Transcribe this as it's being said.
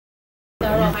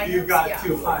you got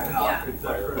too high up.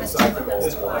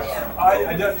 I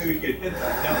don't know if you could hit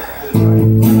that note.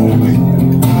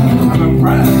 I'm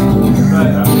impressed.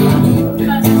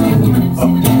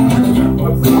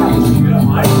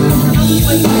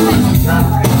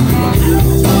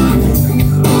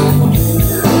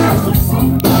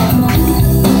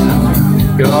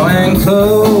 Go and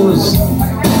close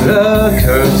the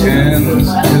curtains,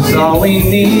 'cause all we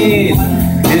need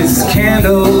is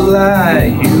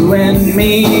candlelight, you and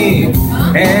me,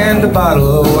 and a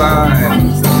bottle of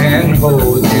wine, and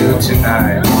hold you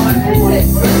tonight.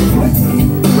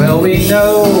 Well, we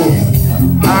know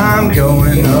I'm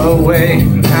going away.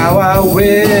 How I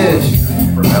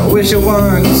wish it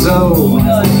weren't so.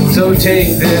 So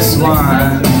take this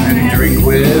wine and drink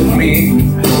with me.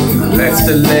 Let's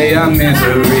delay our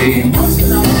misery.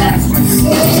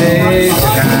 Save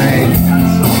tonight,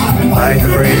 like the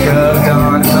break of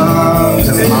dawn. Come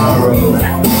tomorrow,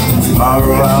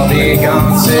 tomorrow I'll be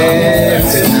gone. Save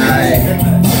tonight,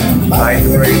 like the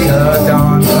break of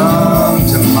dawn. Come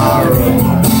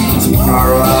tomorrow,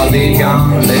 tomorrow I'll be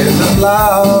gone. There's a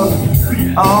log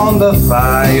on the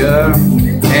fire,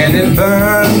 and it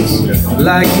burns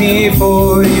like me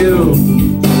for you.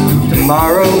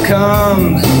 Tomorrow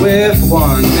comes with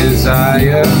one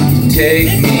desire, to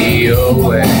take me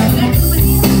away.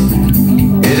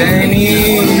 It ain't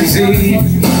easy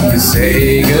to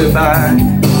say goodbye.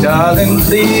 Darling,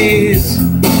 please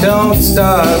don't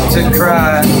start to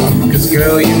cry, 'cause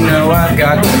girl, you know I've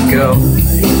got to go.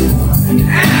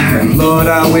 And Lord,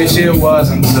 I wish it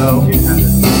wasn't so.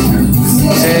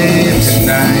 Save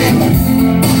tonight,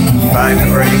 by the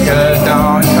break of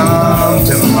dawn. Come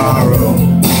tomorrow,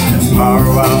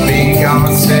 tomorrow I'll be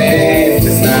gone. Save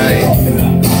tonight,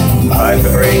 by the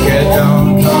break of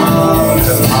dawn. Come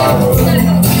tomorrow,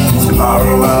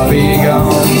 tomorrow I'll be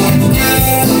gone.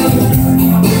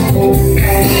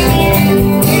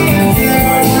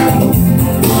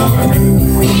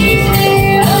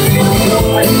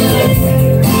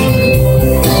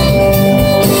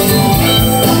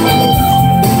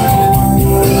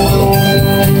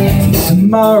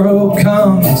 Tomorrow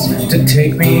comes to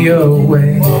take me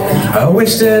away. I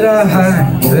wish that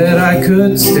I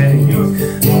could stay.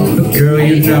 But girl,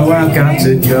 you know I've got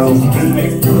to go.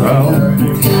 Oh,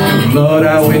 Lord,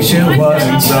 I wish it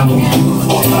wasn't so.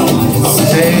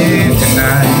 Save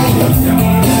tonight,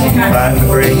 by the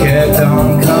break of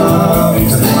dawn. Come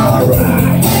tomorrow,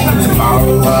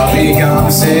 tomorrow I'll be gone.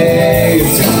 Save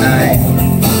tonight,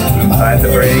 by the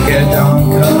break of dawn.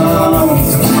 Come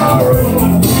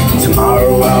tomorrow,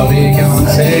 tomorrow I'll be gone.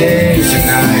 Save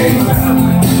tonight,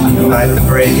 like the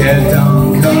break of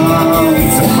dawn. Come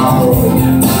tomorrow,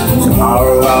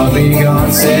 tomorrow I'll be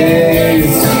gone. Save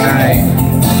tonight,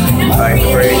 like the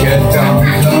break of dawn.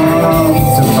 Come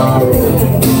tomorrow,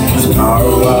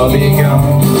 tomorrow I'll be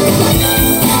gone.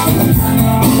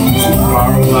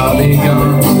 Tomorrow I'll be gone.